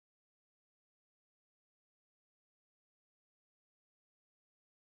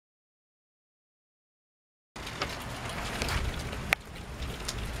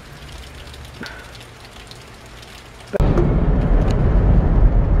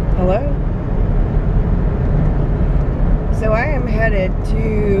Hello? So I am headed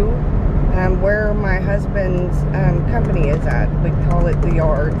to where my husband's company is at. We call it the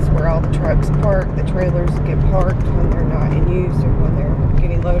yards, where all the trucks park, the trailers get parked when they're not in use or when they're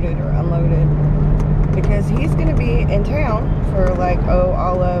getting loaded or unloaded. Because he's going to be in town for like,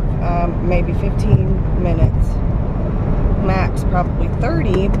 all of maybe 15 minutes. Max probably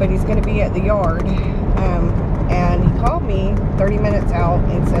 30, but he's going to be at the yard. And he called me 30 minutes out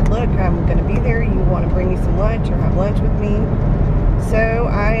and said, look, I'm going to be there. You want to bring me some lunch or have lunch with me? So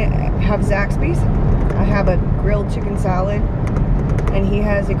I have Zaxby's. I have a grilled chicken salad, and he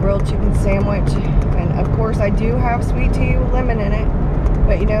has a grilled chicken sandwich. And of course I do have sweet tea with lemon in it.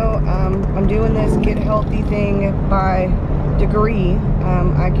 But you know, I'm doing this get healthy thing by degree.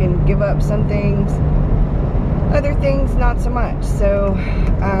 I can give up some things, other things not so much. So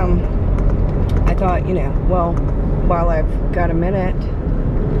I thought, you know, well, while I've got a minute,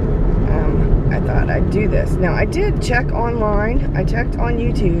 I thought I'd do this. Now, I did check online. I checked on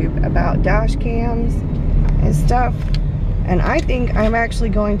YouTube about dash cams and stuff, and I think I'm actually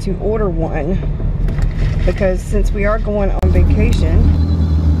going to order one, because since we are going on vacation,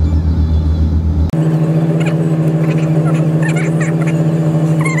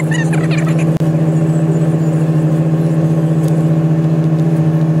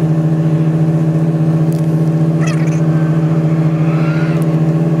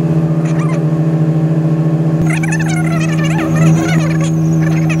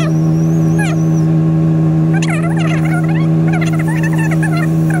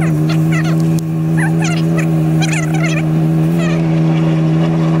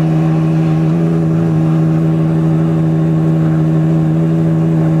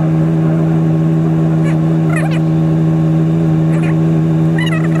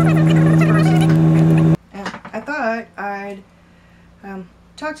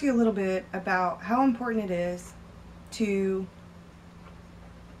 talk to you a little bit about how important it is to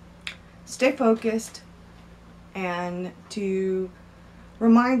stay focused and to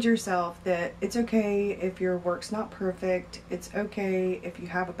remind yourself that it's okay if your work's not perfect. It's okay if you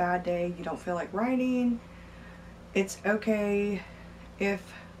have a bad day, you don't feel like writing. It's okay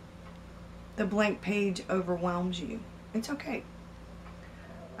if the blank page overwhelms you. It's okay.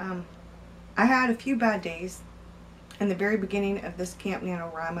 I had a few bad days in the very beginning of this Camp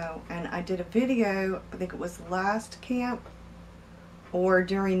NaNoWriMo, and I did a video, I think it was last camp or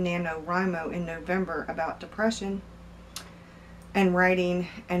during NaNoWriMo in November, about depression and writing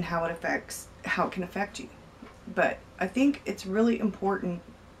and how it can affect you. But I think it's really important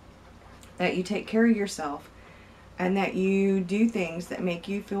that you take care of yourself and that you do things that make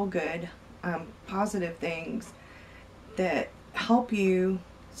you feel good, positive things that help you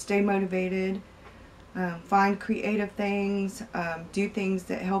stay motivated, find creative things, do things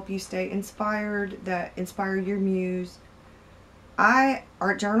that help you stay inspired, that inspire your muse. I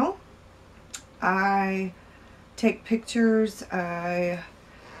art journal, I take pictures, I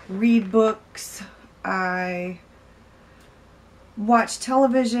read books, I watch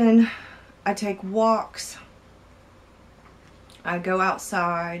television, I take walks, I go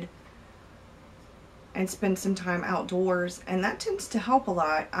outside and spend some time outdoors, and that tends to help a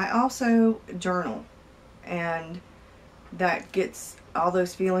lot. I also journal, and that gets all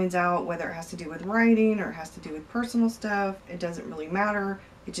those feelings out, whether it has to do with writing or it has to do with personal stuff. It doesn't really matter.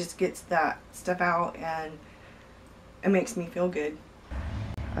 It just gets that stuff out, and it makes me feel good.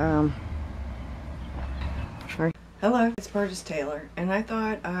 Hello, it's Burgess Taylor, and I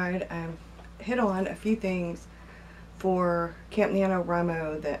thought I'd hit on a few things for Camp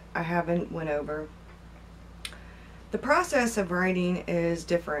NaNoWriMo that I haven't went over. The process of writing is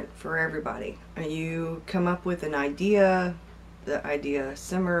different for everybody. You come up with an idea, the idea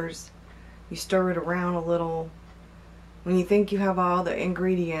simmers, you stir it around a little. When you think you have all the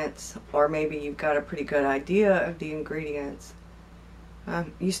ingredients, or maybe you've got a pretty good idea of the ingredients,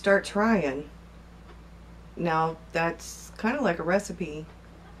 you start trying. Now, that's kind of like a recipe,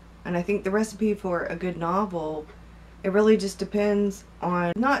 and I think the recipe for a good novel, it really just depends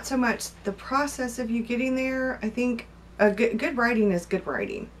on not so much the process of you getting there. I think good writing is good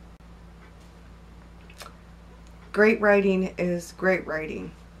writing. Great writing is great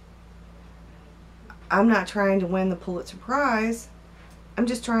writing. I'm not trying to win the Pulitzer Prize. I'm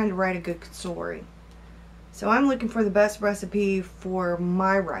just trying to write a good story. So I'm looking for the best recipe for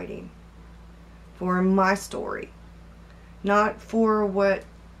my writing, for my story, not for what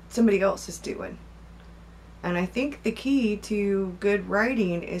somebody else is doing. And I think the key to good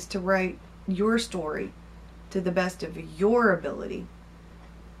writing is to write your story to the best of your ability.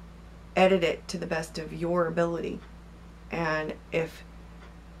 Edit it to the best of your ability. And if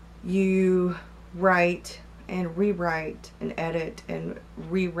you write and rewrite and edit and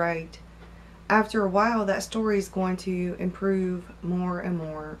rewrite, after a while that story is going to improve more and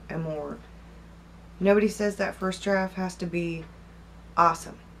more and more. Nobody says that first draft has to be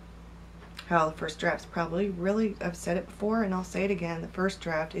awesome. Hell, the first draft's probably really, I've said it before and I'll say it again, the first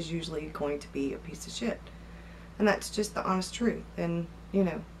draft is usually going to be a piece of shit. And that's just the honest truth. And, you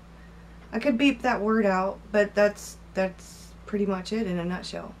know, I could beep that word out, but that's pretty much it in a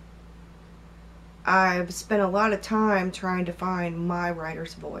nutshell. I've spent a lot of time trying to find my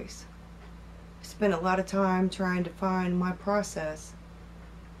writer's voice. I spent a lot of time trying to find my process.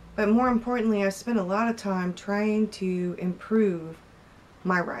 But more importantly, I spent a lot of time trying to improve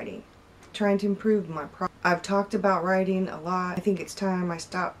my writing. Trying to improve my process. I've talked about writing a lot. I think it's time I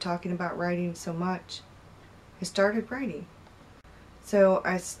stopped talking about writing so much. I started writing. So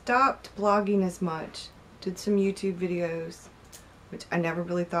I stopped blogging as much. Did some YouTube videos, which I never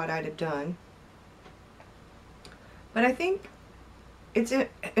really thought I'd have done. But I think it's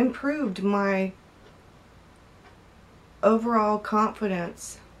improved my overall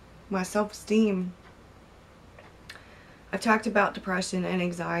confidence, my self-esteem. I've talked about depression and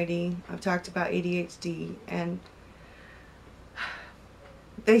anxiety. I've talked about ADHD, and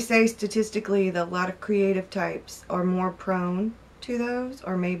they say statistically that a lot of creative types are more prone to those,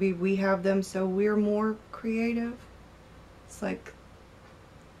 or maybe we have them so we're more creative. It's like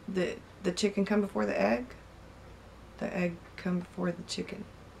the chicken come before the egg. The egg come before the chicken.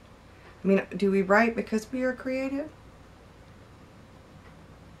 I mean, do we write because we are creative?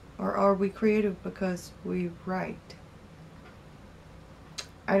 Or are we creative because we write?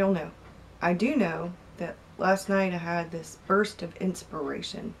 I don't know. I do know that last night I had this burst of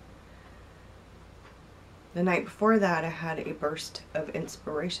inspiration. The night before that I had a burst of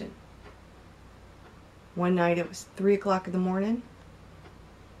inspiration. One night it was 3 o'clock in the morning.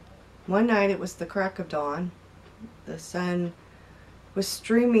 One night it was the crack of dawn. The sun was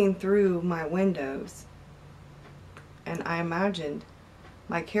streaming through my windows. And I imagined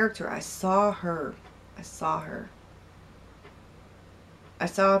my character. I saw her. I saw her. I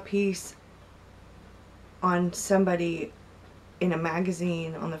saw a piece on somebody in a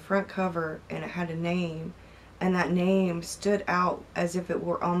magazine on the front cover, and it had a name, and that name stood out as if it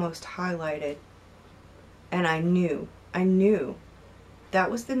were almost highlighted. And I knew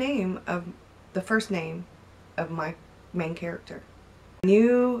that was the name of the first name of my main character. I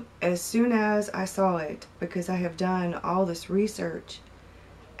knew as soon as I saw it, because I have done all this research,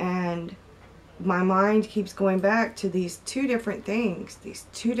 and my mind keeps going back to these two different things,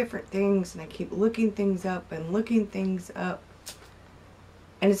 and I keep looking things up and looking things up,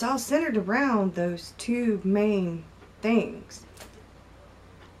 and it's all centered around those two main things.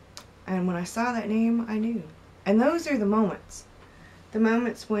 And when I saw that name, I knew. And those are the moments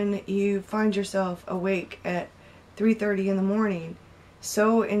when you find yourself awake at 3:30 in the morning,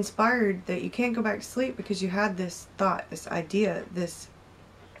 so inspired that you can't go back to sleep because you had this thought, this idea, this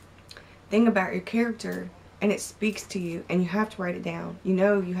thing about your character, and it speaks to you, and you have to write it down. You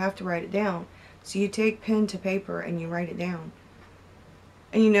know you have to write it down. So you take pen to paper and you write it down.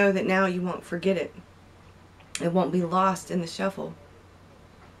 And you know that now you won't forget it. It won't be lost in the shuffle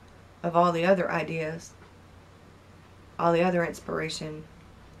of all the other ideas, all the other inspiration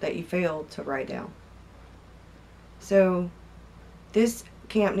that you failed to write down. So this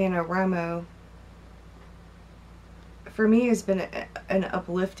Camp NaNoWriMo for me has been an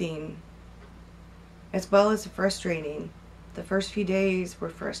uplifting as well as frustrating. The first few days were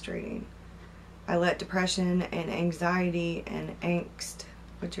frustrating. I let depression and anxiety and angst,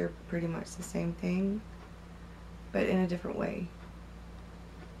 which are pretty much the same thing, but in a different way.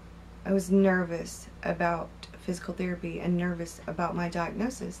 I was nervous about physical therapy and nervous about my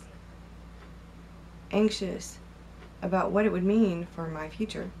diagnosis. Anxious about what it would mean for my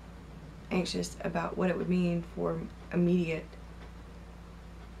future. Anxious about what it would mean for the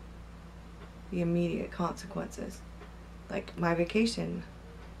immediate consequences. Like my vacation.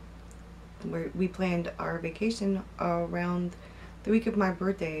 We planned our vacation around the week of my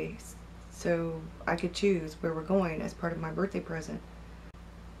birthday, so I could choose where we're going as part of my birthday present.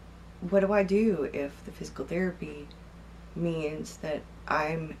 What do I do if the physical therapy means that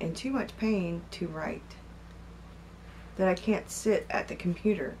I'm in too much pain to write? That I can't sit at the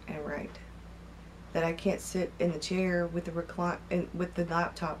computer and write? That I can't sit in the chair with the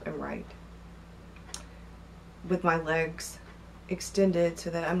laptop and write? With my legs extended so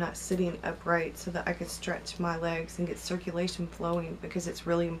that I'm not sitting upright, so that I could stretch my legs and get circulation flowing, because it's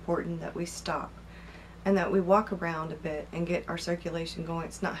really important that we stop and that we walk around a bit and get our circulation going.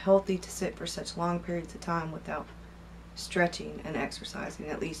 It's not healthy to sit for such long periods of time without stretching and exercising,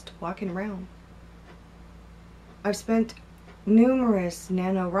 at least walking around. I've spent numerous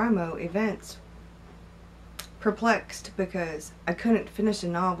NaNoWriMo events perplexed because I couldn't finish a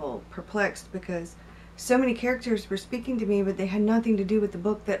novel, perplexed because so many characters were speaking to me, but they had nothing to do with the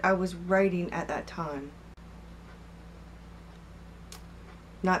book that I was writing at that time.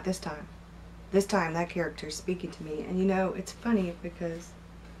 Not this time. This time that character is speaking to me. And you know, it's funny because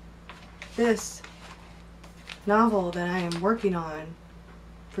this novel that I am working on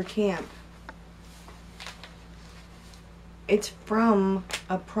for camp, it's from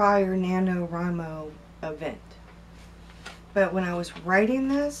a prior NaNoWriMo event. But when I was writing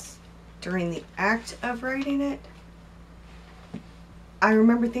this, during the act of writing it, I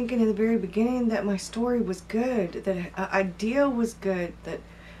remember thinking in the very beginning that my story was good, that an idea was good, that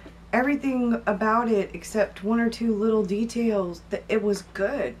everything about it except one or two little details, that it was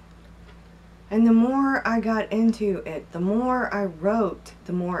good. And the more I got into it, the more I wrote,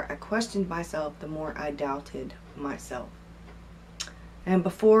 the more I questioned myself, the more I doubted myself. And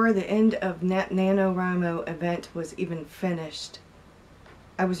before the end of NaNoWriMo event was even finished,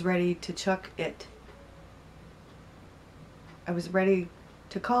 I was ready to chuck it. I was ready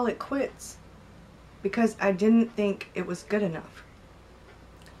to call it quits because I didn't think it was good enough.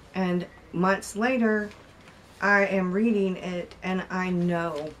 And months later, I am reading it and I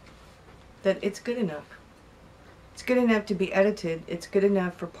know that it's good enough. It's good enough to be edited. It's good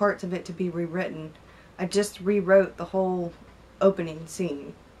enough for parts of it to be rewritten. I just rewrote the whole opening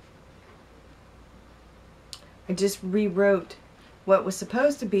scene. I just rewrote what was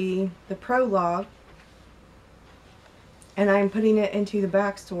supposed to be the prologue, and I'm putting it into the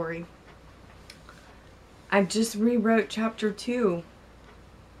backstory. I just rewrote chapter 2.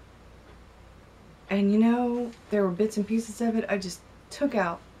 And you know, there were bits and pieces of it I just took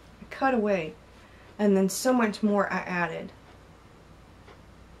out, I cut away, and then so much more I added.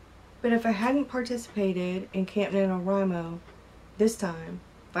 But if I hadn't participated in Camp NaNoWriMo this time,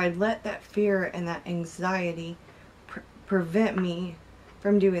 if I'd let that fear and that anxiety prevent me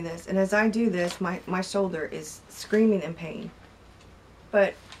from doing this, and as I do this, my shoulder is screaming in pain.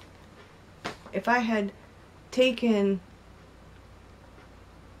 But if I had taken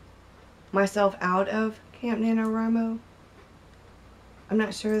myself out of Camp NaNoWriMo, I'm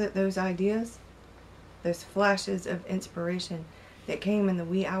not sure that those ideas, those flashes of inspiration that came in the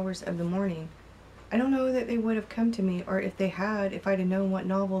wee hours of the morning, I don't know that they would have come to me, or if they had, if I'd have known what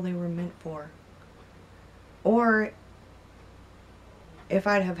novel they were meant for. Or if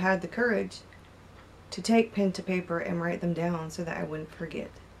I'd have had the courage to take pen to paper and write them down so that I wouldn't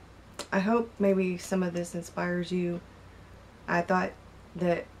forget. I hope maybe some of this inspires you. I thought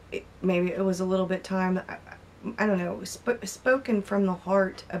that maybe it was a little bit time, I don't know, spoken from the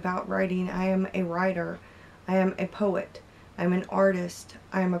heart about writing. I am a writer. I am a poet. I'm an artist.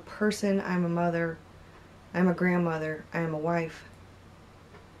 I am a person. I'm a mother. I'm a grandmother. I am a wife.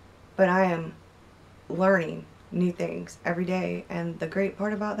 But I am learning new things every day, and the great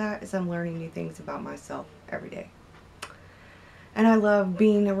part about that is I'm learning new things about myself every day. And I love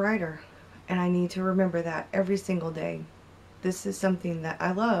being a writer, and I need to remember that every single day. This is something that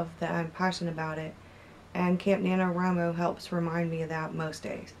I love, that I'm passionate about it, and Camp NaNoWriMo helps remind me of that most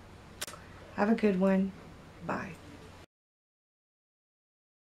days. Have a good one. Bye.